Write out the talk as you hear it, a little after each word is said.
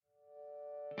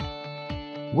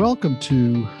Welcome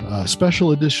to a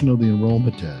special edition of the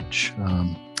Enrollment Edge.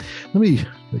 Let me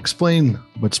explain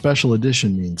what special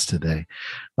edition means today.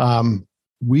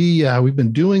 We've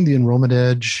been doing the Enrollment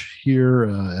Edge here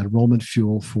at Enrollment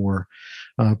Fuel for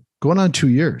going on 2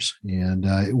 years, and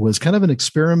it was kind of an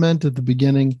experiment at the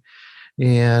beginning,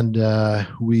 and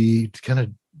we kind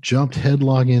of jumped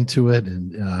headlong into it,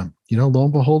 and lo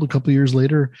and behold, a couple of years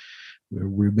later,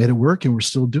 we made it work, and we're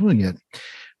still doing it.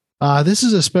 This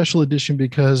is a special edition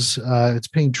because it's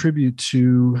paying tribute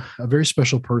to a very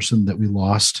special person that we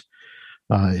lost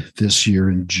this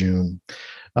year in June.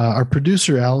 Our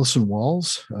producer, Allison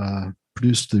Walls,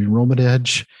 produced the Enrollment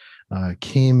Edge,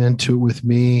 came into it with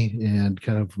me and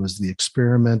kind of was the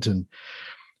experiment. And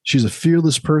she's a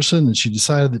fearless person, and she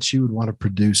decided that she would want to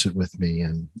produce it with me.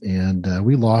 And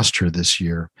we lost her this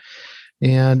year.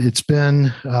 And it's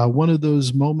been one of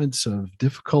those moments of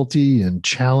difficulty and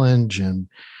challenge and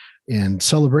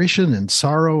celebration and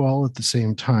sorrow all at the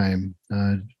same time.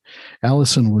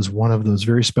 Allison was one of those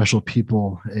very special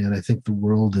people, and I think the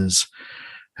world has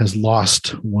lost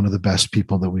one of the best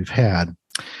people that we've had.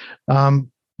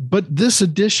 But this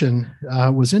edition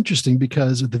was interesting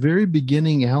because at the very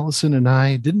beginning, Allison and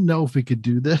I didn't know if we could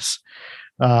do this.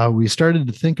 We started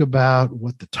to think about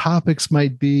what the topics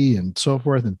might be and so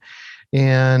forth,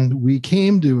 and we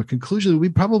came to a conclusion that we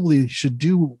probably should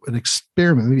do an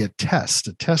experiment, maybe a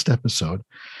test episode.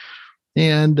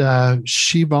 And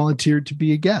she volunteered to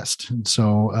be a guest. And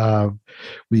so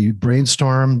we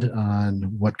brainstormed on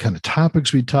what kind of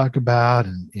topics we'd talk about.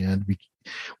 And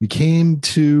we came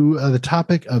to the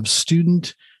topic of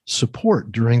student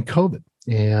support during COVID.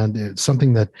 And it's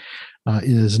something that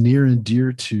is near and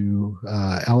dear to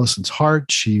Allison's heart.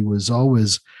 She was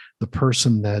always the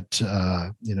person that,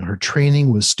 her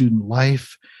training was student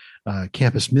life,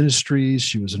 campus ministries.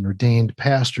 She was an ordained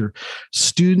pastor.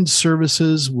 Student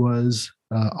services was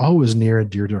always near and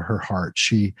dear to her heart.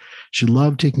 She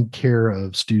loved taking care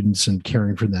of students and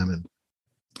caring for them.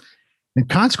 And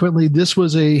consequently, this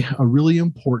was a really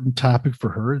important topic for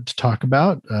her to talk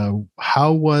about.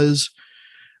 How were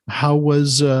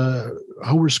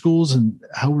schools and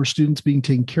how were students being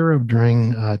taken care of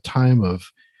during a time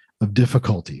of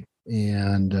difficulty?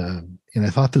 And I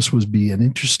thought this would be an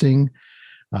interesting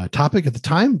topic at the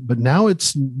time, but now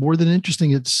it's more than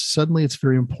interesting. It's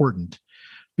very important,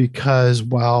 because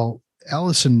while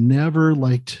Allison never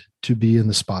liked to be in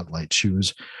the spotlight, she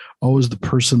was always the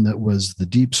person that was the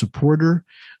deep supporter.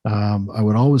 I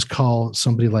would always call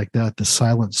somebody like that the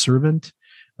silent servant.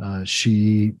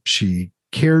 She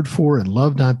cared for and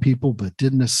loved on people, but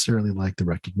didn't necessarily like the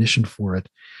recognition for it.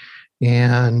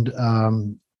 And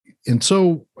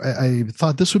so I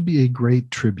thought this would be a great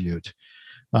tribute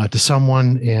to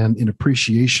someone, and in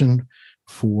appreciation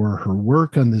for her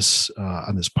work on this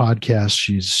podcast.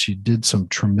 She did some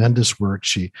tremendous work.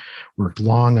 She worked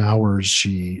long hours.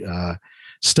 She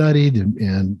studied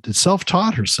and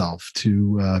self-taught herself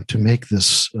to make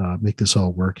this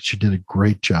all work. She did a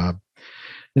great job.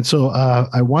 And so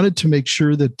I wanted to make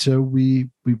sure that we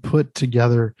put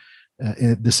together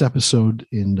this episode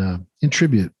in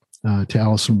tribute to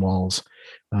Allison Walls.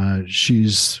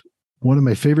 She's one of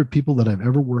my favorite people that I've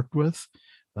ever worked with,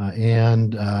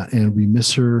 and we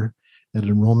miss her at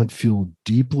Enrollment Fuel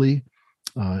deeply.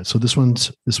 So this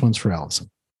one's for Allison.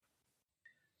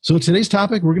 So today's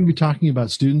topic, we're going to be talking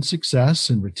about student success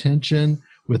and retention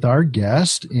with our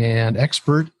guest and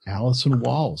expert, Allison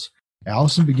Walls.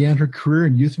 Allison began her career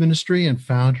in youth ministry and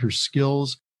found her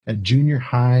skills at junior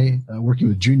high, working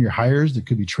with junior hires that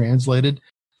could be translated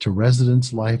to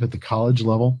residence life at the college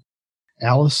level.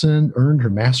 Allison earned her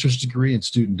master's degree in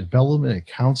student development and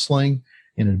counseling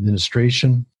and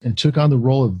administration, and took on the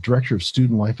role of director of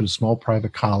student life at a small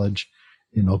private college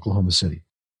in Oklahoma City.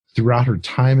 Throughout her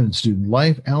time in student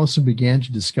life, Allison began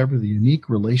to discover the unique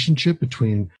relationship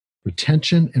between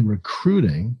retention and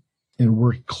recruiting, and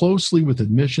worked closely with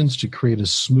admissions to create a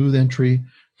smooth entry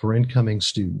for incoming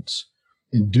students.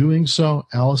 In doing so,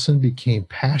 Allison became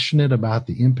passionate about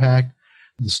the impact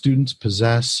the students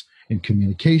possess in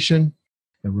communication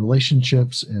and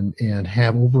relationships and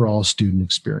have overall student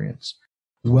experience.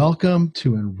 Welcome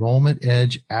to Enrollment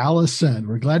Edge, Allison.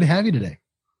 We're glad to have you today.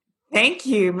 Thank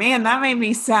you. Man, that made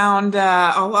me sound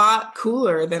a lot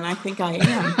cooler than I think I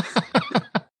am.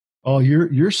 Oh,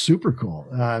 you're super cool.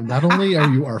 Not only are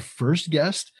you our first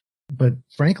guest, but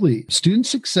frankly, student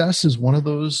success is one of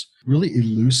those really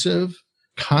elusive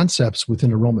concepts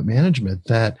within enrollment management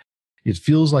that it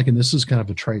feels like, and this is kind of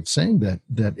a trite saying,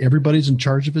 that everybody's in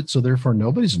charge of it, so therefore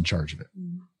nobody's in charge of it.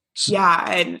 So, yeah,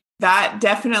 and that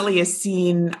definitely is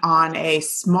seen on a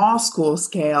small school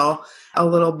scale, a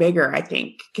little bigger, I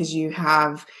think, because you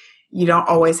have you don't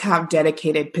always have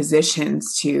dedicated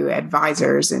positions to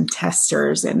advisors and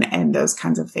testers and those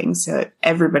kinds of things. So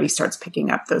everybody starts picking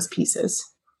up those pieces.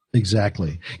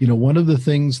 Exactly. One of the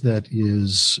things that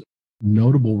is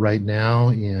notable right now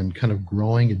in kind of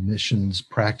growing admissions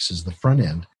practices, the front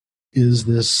end, is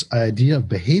this idea of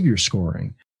behavior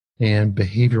scoring and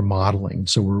behavior modeling.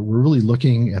 So we're really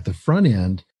looking at the front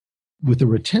end with a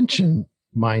retention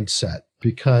mindset,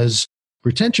 because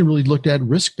retention really looked at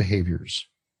risk behaviors,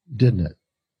 didn't it?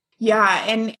 Yeah.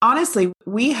 And honestly,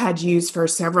 we had used for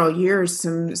several years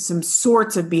some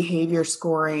sorts of behavior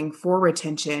scoring for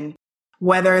retention,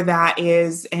 whether that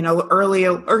is an early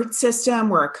alert system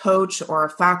where a coach or a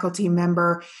faculty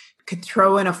member could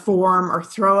throw in a form or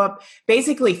throw up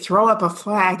a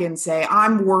flag and say,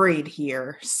 I'm worried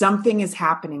here. Something is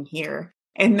happening here.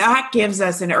 And that gives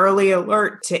us an early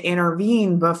alert to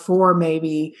intervene before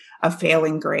maybe a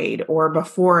failing grade or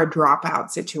before a dropout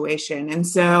situation. And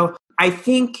so I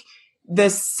think the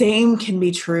same can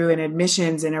be true in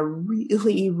admissions in a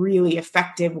really, really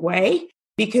effective way,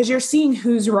 because you're seeing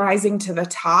who's rising to the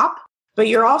top, but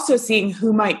you're also seeing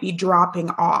who might be dropping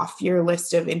off your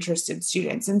list of interested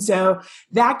students. And so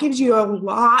that gives you a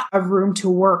lot of room to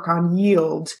work on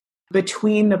yield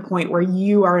between the point where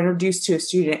you are introduced to a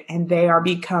student and they are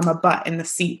become a butt in the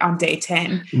seat on day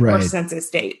 10 or census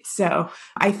date. So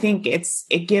I think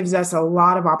it gives us a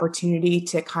lot of opportunity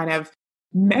to kind of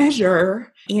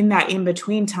measure in that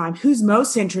in-between time who's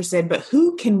most interested, but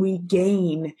who can we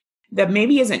gain that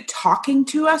maybe isn't talking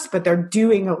to us, but they're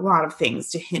doing a lot of things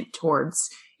to hint towards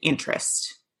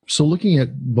interest. So looking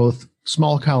at both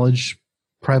small college,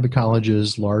 private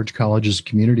colleges, large colleges,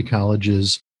 community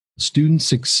colleges, student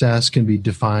success can be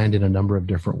defined in a number of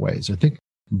different ways. I think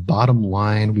bottom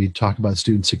line, we talk about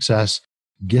student success,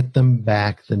 get them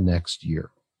back the next year,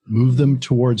 move them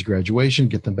towards graduation,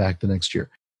 get them back the next year.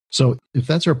 So if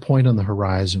that's our point on the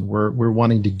horizon, we're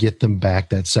wanting to get them back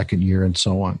that second year and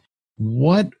so on.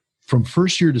 What from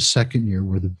first year to second year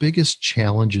were the biggest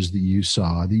challenges that you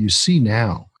saw, that you see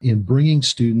now in bringing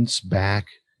students back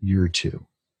year two?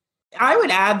 I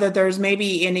would add that there's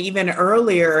maybe an even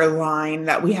earlier line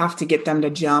that we have to get them to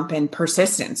jump, and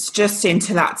persistence just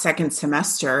into that second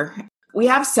semester. We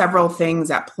have several things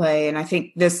at play. And I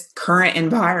think this current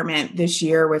environment this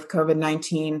year with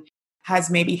COVID-19 has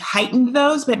maybe heightened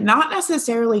those, but not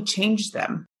necessarily changed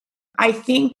them. I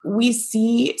think we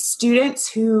see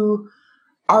students who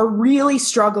are really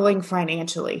struggling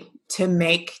financially to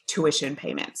make tuition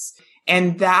payments,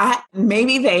 and that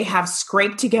maybe they have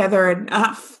scraped together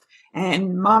enough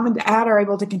and mom and dad are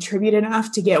able to contribute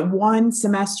enough to get one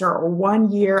semester or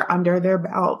 1 year under their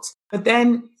belt, but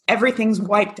then everything's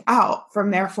wiped out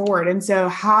from there forward. And so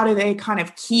how do they kind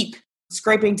of keep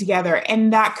scraping together?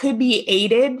 And that could be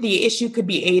aided. The issue could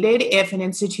be aided if an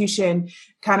institution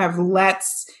kind of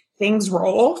lets things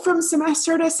roll from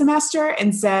semester to semester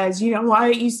and says, you know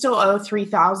what, you still owe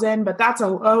 $3,000, but that's a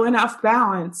low enough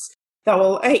balance that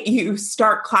will let you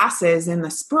start classes in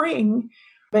the spring.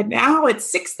 But now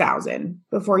it's $6,000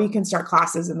 before you can start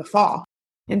classes in the fall.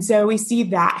 And so we see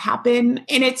that happen,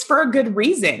 and it's for a good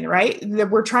reason, right? That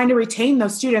we're trying to retain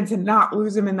those students and not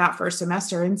lose them in that first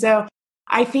semester. And so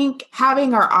I think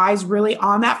having our eyes really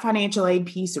on that financial aid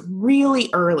piece really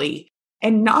early,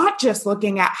 and not just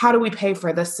looking at how do we pay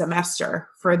for this semester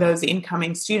for those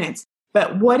incoming students,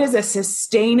 but what is a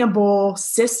sustainable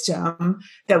system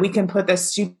that we can put the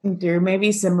student through,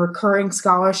 maybe some recurring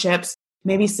scholarships,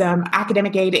 maybe some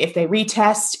academic aid if they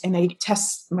retest and they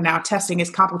test. Well, now testing is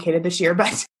complicated this year,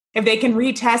 but if they can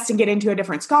retest and get into a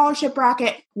different scholarship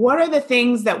bracket, what are the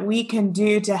things that we can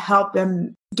do to help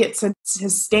them get some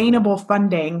sustainable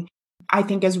funding? I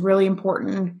think is really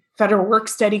important. Federal work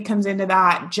study comes into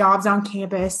that, jobs on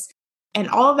campus, and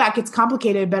all of that gets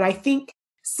complicated. But I think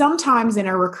sometimes in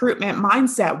a recruitment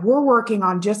mindset, we're working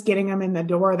on just getting them in the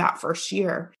door that first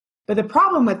year. But the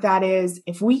problem with that is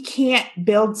if we can't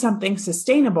build something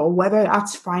sustainable, whether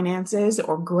that's finances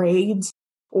or grades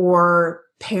or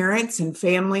parents and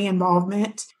family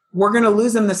involvement, we're going to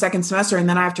lose them the second semester. And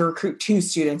then I have to recruit 2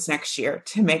 students next year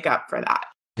to make up for that.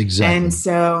 Exactly. And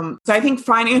so I think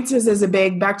finances is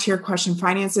back to your question,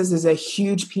 finances is a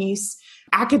huge piece.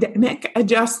 Academic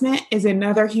adjustment is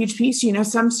another huge piece. You know,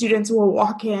 some students will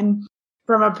walk in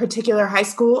from a particular high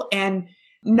school and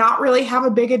not really have a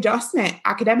big adjustment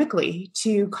academically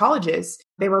to colleges.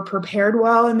 They were prepared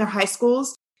well in their high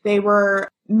schools. They were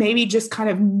maybe just kind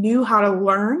of knew how to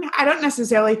learn. I don't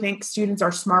necessarily think students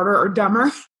are smarter or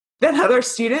dumber than other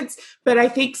students, but I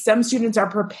think some students are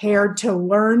prepared to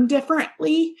learn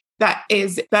differently. That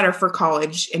is better for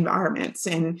college environments.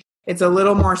 And it's a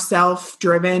little more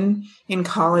self-driven in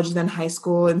college than high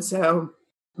school. And so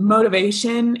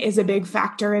motivation is a big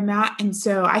factor in that. And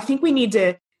so I think we need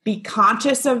to be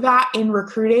conscious of that in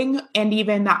recruiting and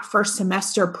even that first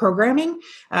semester programming,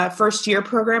 first year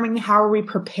programming. How are we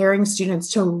preparing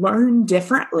students to learn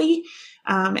differently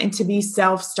and to be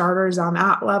self-starters on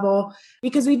that level?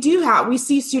 Because we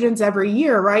see students every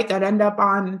year, right, that end up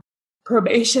on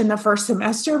probation the first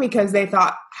semester because they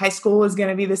thought high school was going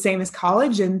to be the same as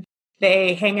college, and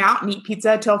they hang out and eat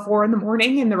pizza till 4 a.m.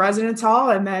 in the residence hall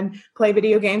and then play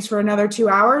video games for another 2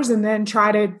 hours and then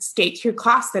try to skate through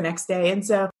class the next day. And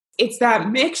so it's that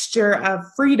mixture of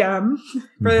freedom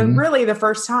for really the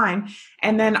first time,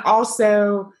 and then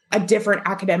also a different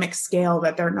academic scale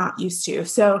that they're not used to.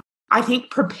 So I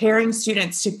think preparing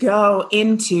students to go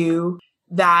into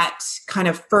that kind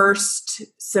of first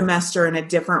semester in a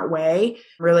different way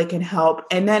really can help.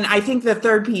 And then I think the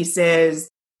third piece is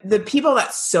the people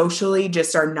that socially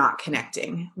just are not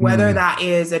connecting, whether that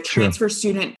is a transfer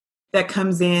student that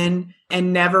comes in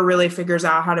and never really figures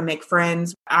out how to make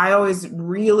friends. I always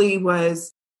really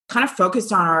was kind of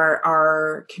focused on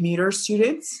our commuter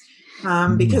students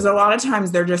because a lot of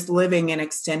times they're just living in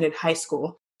extended high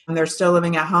school and they're still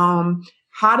living at home.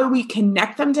 How do we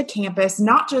connect them to campus,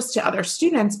 not just to other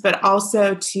students, but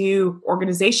also to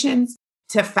organizations,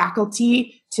 to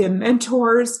faculty, to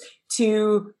mentors,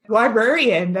 to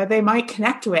librarian that they might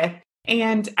connect with?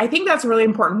 And I think that's really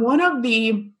important. One of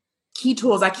the key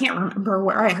tools, I can't remember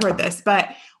where I heard this, but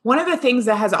one of the things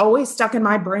that has always stuck in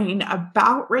my brain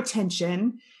about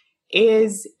retention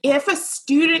is if a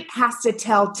student has to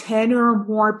tell 10 or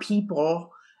more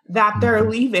people that they're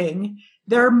leaving,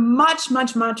 they're much,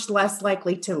 much, much less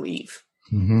likely to leave.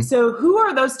 So who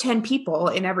are those 10 people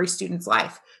in every student's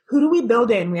life? Who do we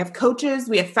build in? We have coaches,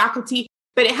 we have faculty,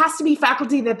 but it has to be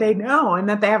faculty that they know and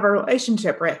that they have a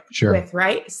relationship with,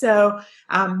 right? So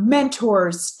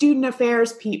mentors, student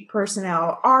affairs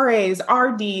personnel, RAs,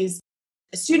 RDs,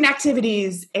 student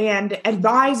activities, and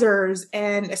advisors,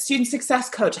 and a student success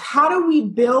coach. How do we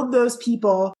build those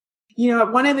people? You know,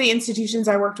 at one of the institutions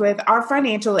I worked with, our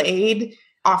financial aid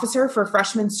officer for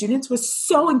freshman students was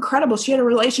so incredible. She had a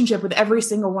relationship with every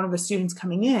single one of the students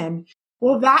coming in.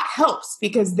 Well, that helps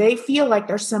because they feel like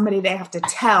there's somebody they have to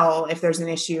tell if there's an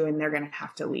issue and they're going to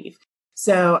have to leave.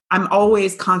 So I'm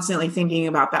always constantly thinking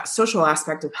about that social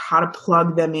aspect of how to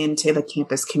plug them into the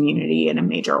campus community in a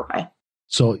major way.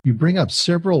 So you bring up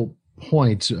several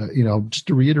points, just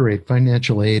to reiterate: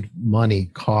 financial aid,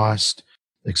 money, cost,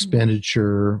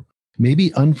 expenditure,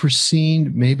 maybe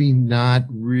unforeseen, maybe not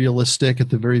realistic at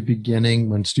the very beginning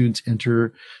when students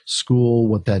enter school,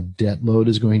 what that debt load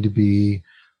is going to be,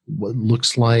 what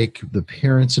looks like, the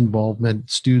parents' involvement,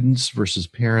 students versus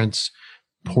parents,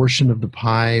 portion of the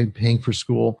pie, paying for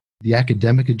school, the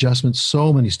academic adjustments.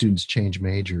 So many students change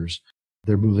majors.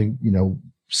 They're moving,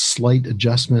 slight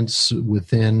adjustments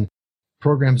within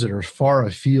programs that are far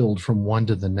afield from one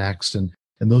to the next. And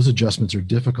those adjustments are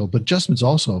difficult, but adjustments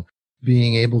also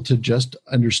being able to just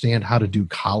understand how to do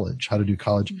college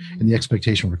and the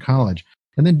expectation for college.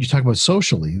 And then you talk about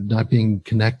socially, not being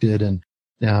connected and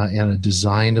a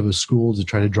design of a school to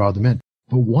try to draw them in.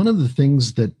 But one of the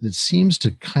things that seems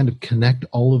to kind of connect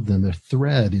all of them, a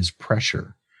thread, is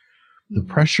pressure. The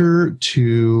pressure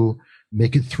to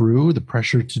make it through, the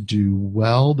pressure to do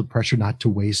well, the pressure not to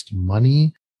waste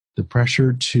money, the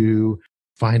pressure to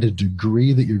find a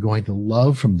degree that you're going to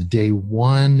love from the day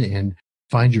one and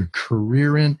find your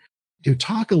career in.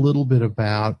 Talk a little bit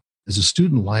about, as a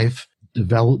student life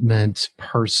development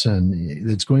person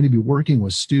that's going to be working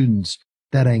with students,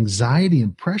 that anxiety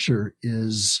and pressure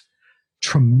is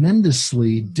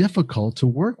tremendously difficult to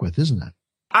work with, isn't it?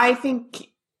 I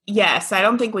think, yes. I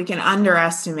don't think we can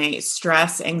underestimate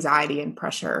stress, anxiety, and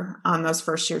pressure on those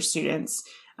first-year students,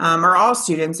 or all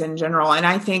students in general. And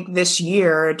I think this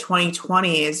year,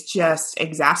 2020, is just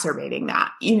exacerbating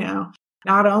that.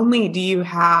 Not only do you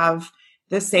have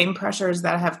the same pressures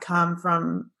that have come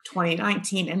from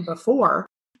 2019 and before,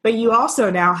 but you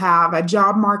also now have a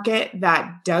job market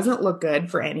that doesn't look good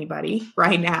for anybody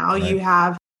right now. Right. You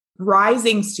have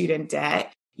rising student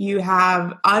debt. You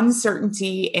have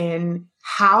uncertainty in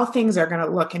how things are going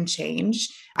to look and change.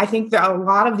 I think that a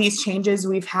lot of these changes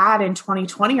we've had in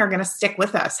 2020 are going to stick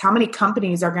with us. How many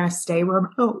companies are going to stay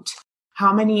remote?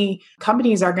 How many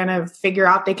companies are going to figure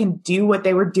out they can do what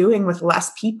they were doing with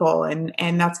less people? And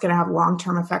that's going to have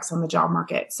long-term effects on the job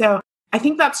market. So I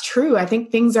think that's true. I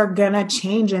think things are going to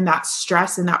change, and that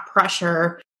stress and that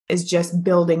pressure is just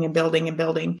building and building and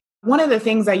building. One of the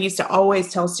things I used to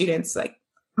always tell students, like,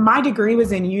 my degree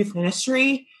was in youth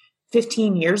ministry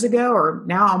 15 years ago, or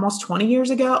now almost 20 years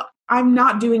ago. I'm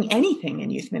not doing anything in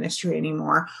youth ministry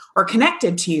anymore or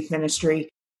connected to youth ministry.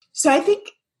 So I think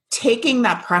taking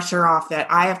that pressure off that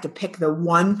I have to pick the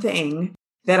one thing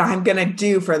that I'm going to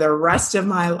do for the rest of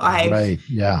my life. Right.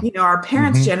 Yeah. Our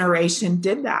parents' generation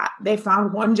did that. They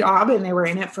found one job and they were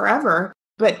in it forever.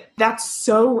 But that's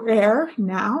so rare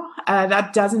now.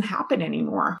 That doesn't happen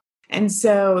anymore. And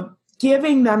so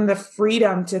giving them the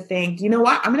freedom to think, you know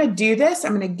what, I'm going to do this.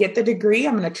 I'm going to get the degree.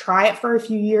 I'm going to try it for a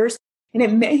few years. And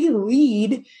it may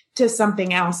lead to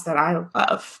something else that I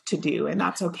love to do. And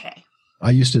that's okay. I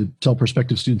used to tell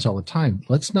prospective students all the time,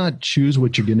 let's not choose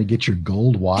what you're going to get your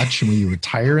gold watch when you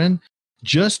retire in,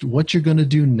 just what you're going to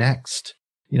do next.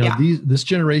 This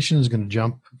generation is going to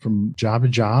jump from job to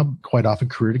job, quite often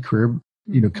career to career,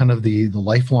 kind of the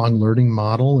lifelong learning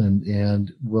model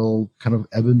and will kind of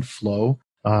ebb and flow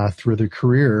through their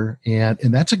career. And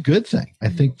that's a good thing. I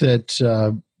think that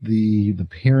the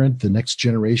parent, the next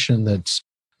generation that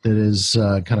is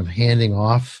kind of handing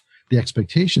off the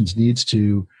expectations needs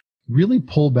to really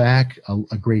pull back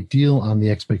a great deal on the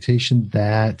expectation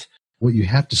that what you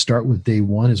have to start with day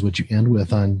one is what you end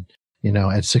with on,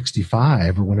 at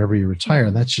 65 or whenever you retire.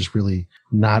 And that's just really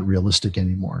not realistic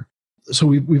anymore. So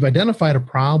we've identified a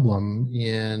problem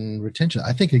in retention.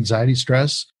 I think anxiety,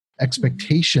 stress,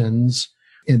 expectations,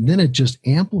 and then it just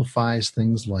amplifies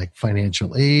things like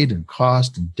financial aid and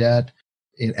cost and debt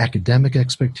and academic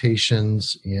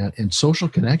expectations and social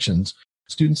connections.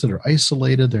 Students that are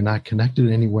isolated, they're not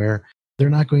connected anywhere, they're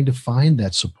not going to find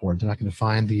that support. They're not going to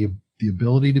find the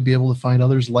ability to be able to find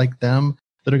others like them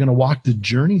that are going to walk the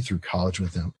journey through college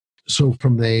with them. So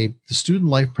from the student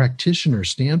life practitioner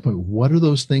standpoint, what are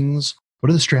those things? What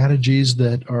are the strategies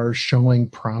that are showing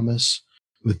promise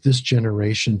with this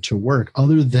generation to work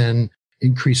other than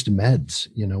increased meds?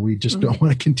 We just don't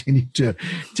want to continue to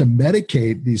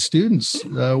medicate these students.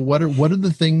 What are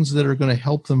the things that are going to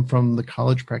help them from the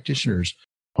college practitioner's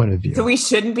point of view? So we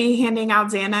shouldn't be handing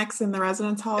out Xanax in the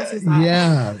residence halls? Is that...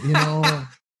 Yeah,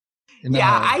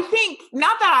 Yeah, I think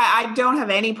not that I don't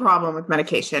have any problem with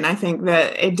medication. I think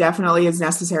that it definitely is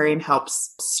necessary and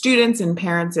helps students and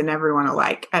parents and everyone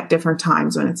alike at different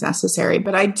times when it's necessary.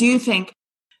 But I do think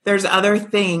there's other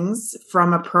things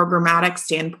from a programmatic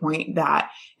standpoint that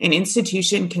an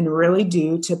institution can really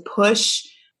do to push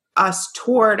us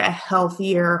toward a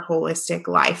healthier, holistic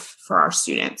life for our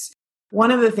students. One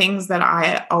of the things that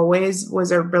I always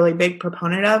was a really big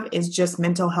proponent of is just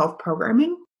mental health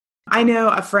programming. I know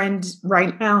a friend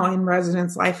right now in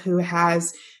residence life who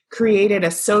has created a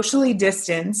socially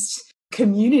distanced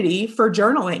community for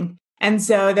journaling. And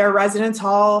so their residence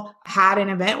hall had an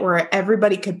event where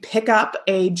everybody could pick up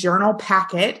a journal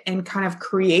packet and kind of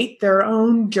create their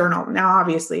own journal. Now,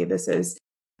 obviously, this is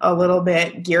a little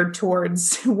bit geared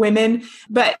towards women,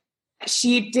 but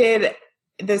she did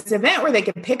this event where they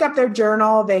could pick up their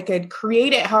journal. They could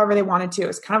create it however they wanted to. It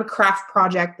was kind of a craft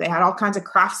project. They had all kinds of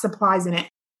craft supplies in it.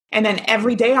 And then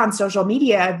every day on social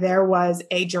media, there was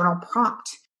a journal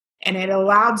prompt. And it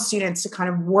allowed students to kind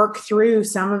of work through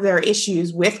some of their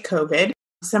issues with COVID,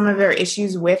 some of their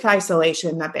issues with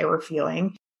isolation that they were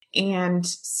feeling, and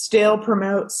still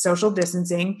promote social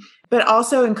distancing, but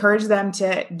also encourage them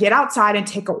to get outside and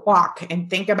take a walk and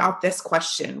think about this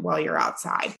question while you're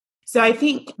outside. So I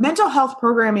think mental health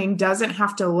programming doesn't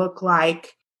have to look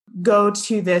like go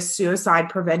to this suicide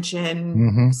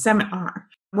prevention seminar,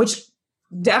 which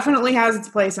definitely has its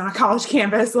place on a college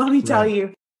campus, let me tell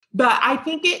you. But I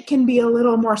think it can be a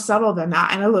little more subtle than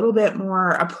that and a little bit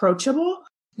more approachable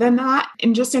than that,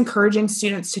 and just encouraging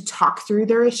students to talk through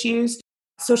their issues.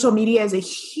 Social media is a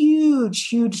huge,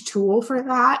 huge tool for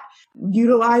that.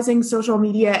 Utilizing social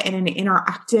media in an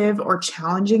interactive or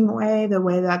challenging way, the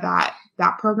way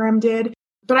that program did.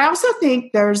 But I also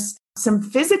think there's some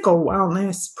physical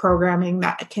wellness programming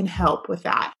that can help with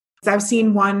that. I've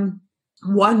seen one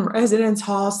residence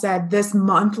hall said, this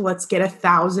month, let's get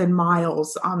 1,000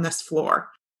 miles on this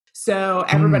floor. So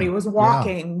everybody was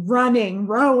walking, running,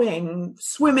 rowing,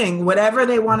 swimming, whatever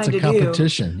they wanted to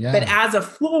competition, do. But as a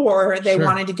floor, they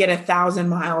wanted to get 1,000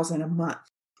 miles in a month.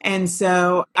 And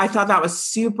so I thought that was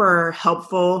super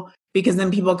helpful because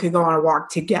then people could go on a walk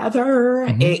together.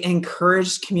 It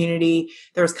encouraged community.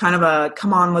 There was kind of a,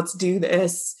 come on, let's do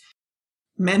this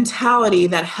mentality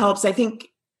that helps. I think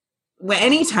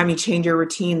anytime you change your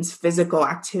routines, physical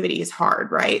activity is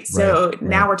hard, right? So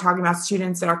now we're talking about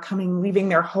students that are leaving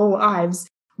their whole lives,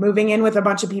 moving in with a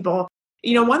bunch of people.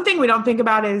 One thing we don't think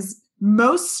about is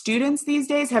most students these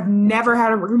days have never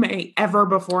had a roommate ever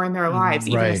before in their lives,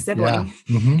 even a sibling.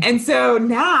 And so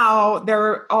now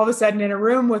they're all of a sudden in a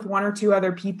room with one or two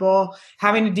other people,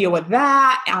 having to deal with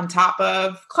that on top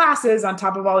of classes, on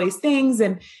top of all these things.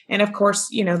 And of course,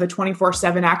 the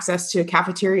 24/7 access to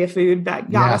cafeteria food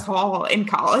that got us all in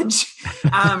college.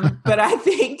 But I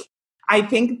think I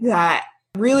think that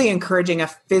really encouraging a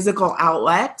physical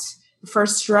outlet for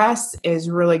stress is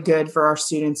really good for our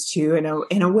students too,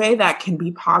 in a way that can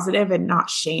be positive and not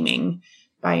shaming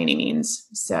by any means.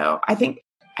 So I think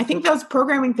those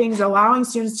programming things, allowing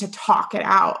students to talk it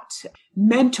out,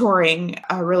 mentoring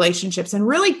relationships, and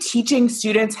really teaching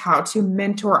students how to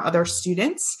mentor other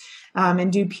students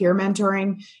and do peer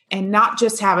mentoring, and not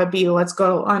just have it be, let's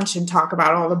go to lunch and talk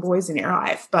about all the boys in your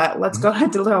life, but let's go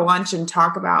to lunch and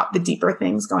talk about the deeper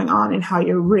things going on and how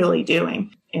you're really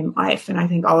doing in life. And I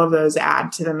think all of those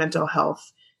add to the mental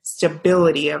health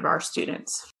stability of our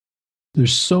students.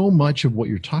 There's so much of what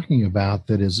you're talking about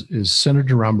that is centered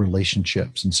around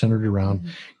relationships and centered around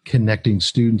connecting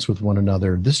students with one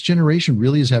another. This generation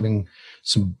really is having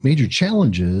some major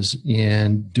challenges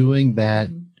in doing that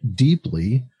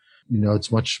deeply.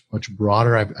 It's much, much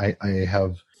broader. I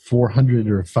have 400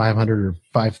 or 500 or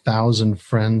 5,000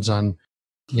 friends on,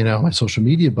 my social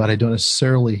media, but I don't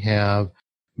necessarily have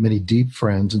many deep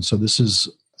friends. And so this is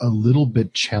a little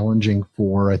bit challenging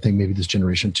for, I think, maybe this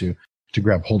generation to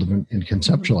grab hold of and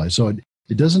conceptualize. So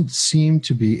it doesn't seem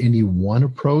to be any one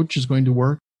approach is going to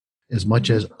work as much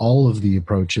as all of the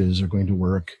approaches are going to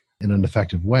work in an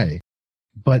effective way.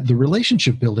 But the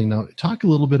relationship building, now talk a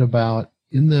little bit about,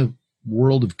 in the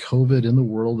world of COVID, in the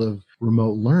world of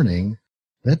remote learning,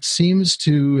 that seems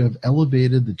to have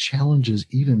elevated the challenges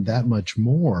even that much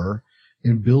more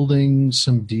in building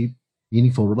some deep,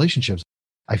 meaningful relationships.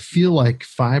 I feel like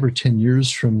 5 or 10 years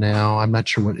from now, I'm not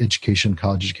sure what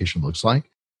college education looks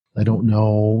like. I don't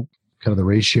know kind of the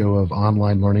ratio of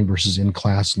online learning versus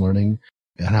in-class learning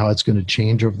and how it's going to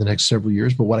change over the next several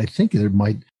years. But what I think there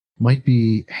might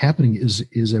be happening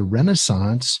is a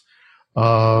renaissance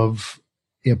of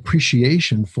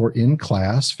appreciation for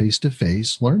in-class,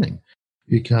 face-to-face learning.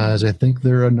 Because I think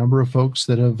there are a number of folks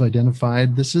that have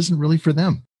identified this isn't really for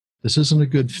them. This isn't a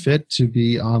good fit to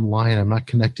be online. I'm not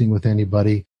connecting with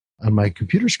anybody on my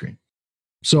computer screen.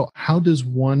 So how does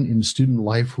one in student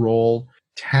life role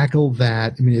tackle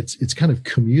that? I mean, it's kind of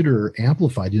commuter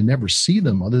amplified. You never see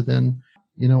them other than,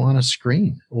 on a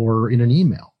screen or in an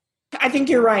email. I think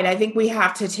you're right. I think we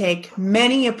have to take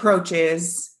many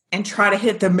approaches and try to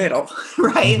hit the middle,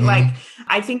 right? Mm-hmm. Like,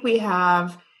 I think we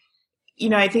have,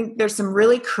 I think there's some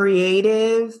really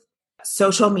creative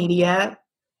social media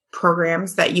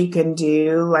programs that you can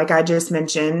do. Like I just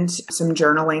mentioned, some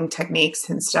journaling techniques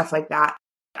and stuff like that.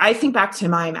 I think back to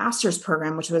my master's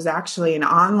program, which was actually an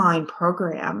online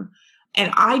program.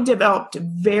 And I developed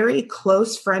very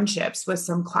close friendships with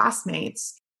some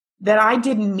classmates that I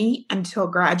didn't meet until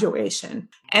graduation.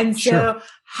 And so,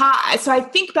 so I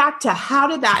think back to, how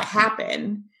did that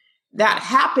happen? That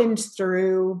happened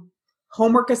through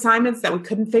homework assignments that we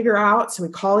couldn't figure out. So we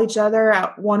call each other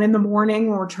at 1 a.m. when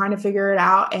we're trying to figure it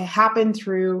out. It happened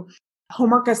through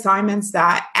homework assignments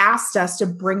that asked us to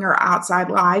bring our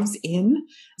outside lives in.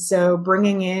 So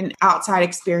bringing in outside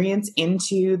experience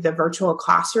into the virtual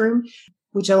classroom,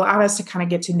 which allowed us to kind of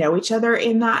get to know each other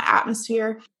in that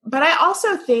atmosphere. But I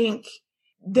also think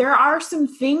there are some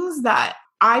things that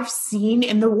I've seen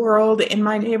in the world, in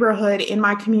my neighborhood, in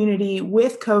my community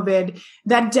with COVID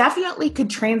that definitely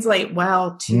could translate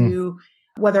well to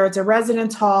whether it's a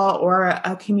residence hall or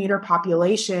a commuter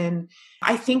population.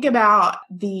 I think about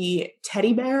the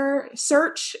teddy bear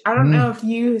search. I don't know if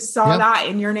you saw that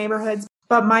in your neighborhoods,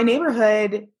 but my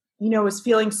neighborhood, was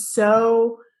feeling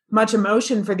so much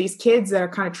emotion for these kids that are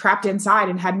kind of trapped inside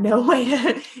and had no way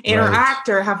to interact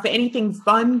or have anything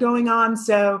fun going on.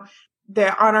 So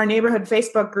on our neighborhood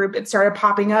Facebook group, it started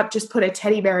popping up, just put a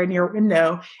teddy bear in your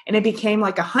window. And it became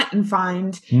like a hunt and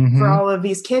find for all of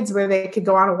these kids, where they could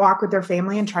go on a walk with their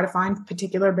family and try to find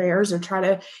particular bears, or try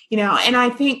to, and I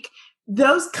think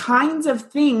those kinds of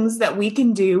things that we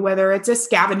can do, whether it's a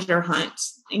scavenger hunt,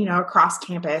 across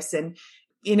campus. And,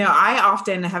 I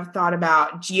often have thought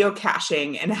about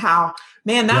geocaching and how,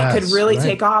 man, that could really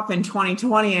take off in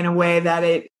 2020 in a way that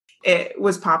it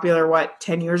was popular,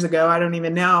 10 years ago? I don't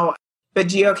even know. But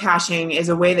geocaching is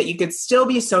a way that you could still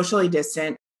be socially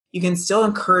distant. You can still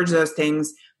encourage those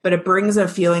things, but it brings a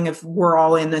feeling of we're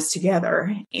all in this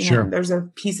together. And there's a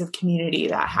piece of community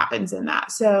that happens in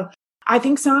that. So I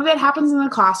think some of it happens in the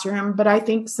classroom, but I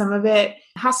think some of it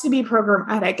has to be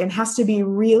programmatic and has to be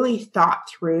really thought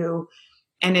through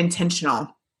and intentional.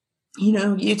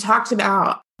 You talked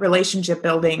about relationship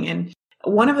building. And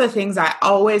one of the things I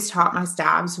always taught my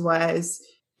staffs was,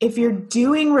 if you're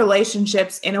doing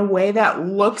relationships in a way that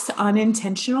looks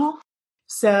unintentional,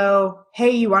 so,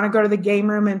 hey, you want to go to the game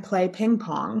room and play ping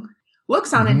pong,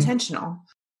 looks unintentional.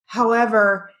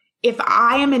 However, if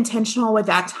I am intentional with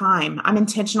that time, I'm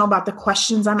intentional about the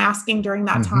questions I'm asking during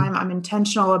that time. I'm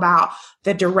intentional about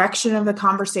the direction of the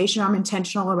conversation. I'm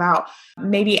intentional about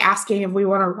maybe asking if we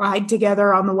want to ride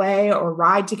together on the way or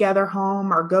ride together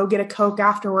home or go get a Coke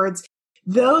afterwards.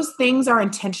 Those things are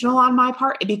intentional on my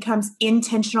part. It becomes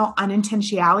intentional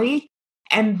unintentionality.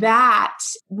 And that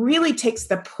really takes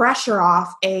the pressure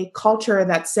off a culture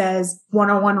that says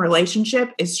one-on-one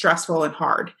relationship is stressful and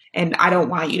hard. And I don't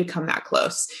want you to come that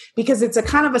close, because it's a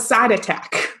kind of a side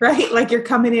attack, right? Like you're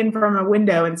coming in from a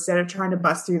window instead of trying to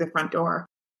bust through the front door.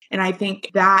 And I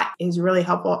think that is really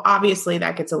helpful. Obviously,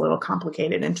 that gets a little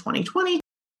complicated in 2020,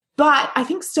 but I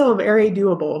think still very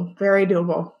doable, very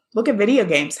doable. Look at video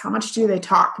games. How much do they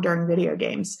talk during video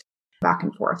games back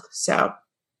and forth? So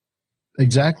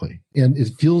exactly. And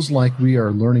it feels like we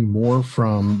are learning more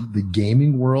from the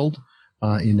gaming world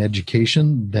in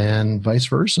education than vice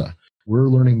versa. We're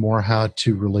learning more how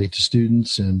to relate to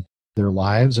students and their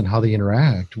lives and how they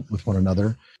interact with one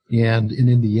another. And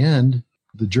in the end,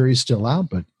 the jury's still out,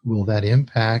 but will that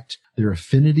impact their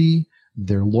affinity,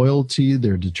 their loyalty,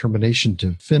 their determination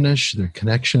to finish, their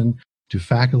connection to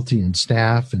faculty and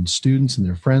staff and students and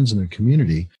their friends and their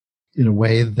community in a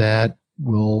way that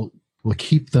will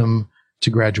keep them to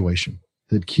graduation,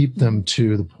 that keep them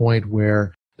to the point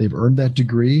where they've earned that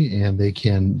degree and they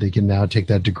can now take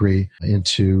that degree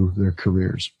into their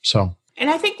careers. So, and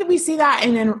I think that we see that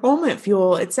in Enrollment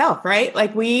Fuel itself, right?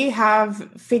 Like we have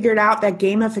figured out that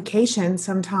gamification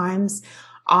sometimes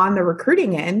on the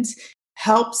recruiting end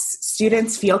helps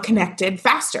students feel connected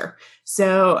faster.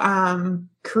 So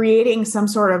creating some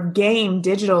sort of game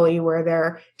digitally where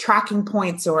they're tracking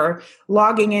points or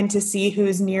logging in to see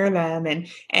who's near them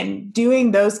and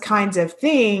doing those kinds of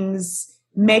things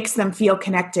makes them feel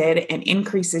connected and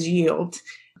increases yield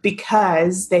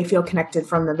because they feel connected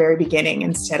from the very beginning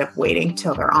instead of waiting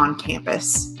till they're on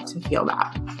campus to feel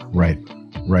that. Right.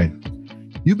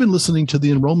 You've been listening to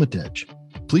The Enrollment Edge.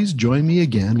 Please join me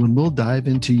again when we'll dive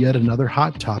into yet another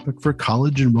hot topic for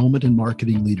college enrollment and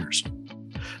marketing leaders.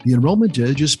 The Enrollment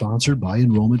Edge is sponsored by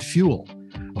Enrollment Fuel,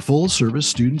 a full-service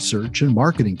student search and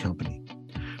marketing company.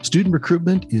 Student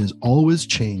recruitment is always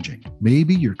changing.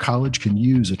 Maybe your college can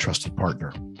use a trusted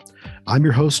partner. I'm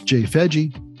your host, Jay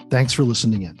Fedge. Thanks for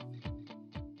listening in.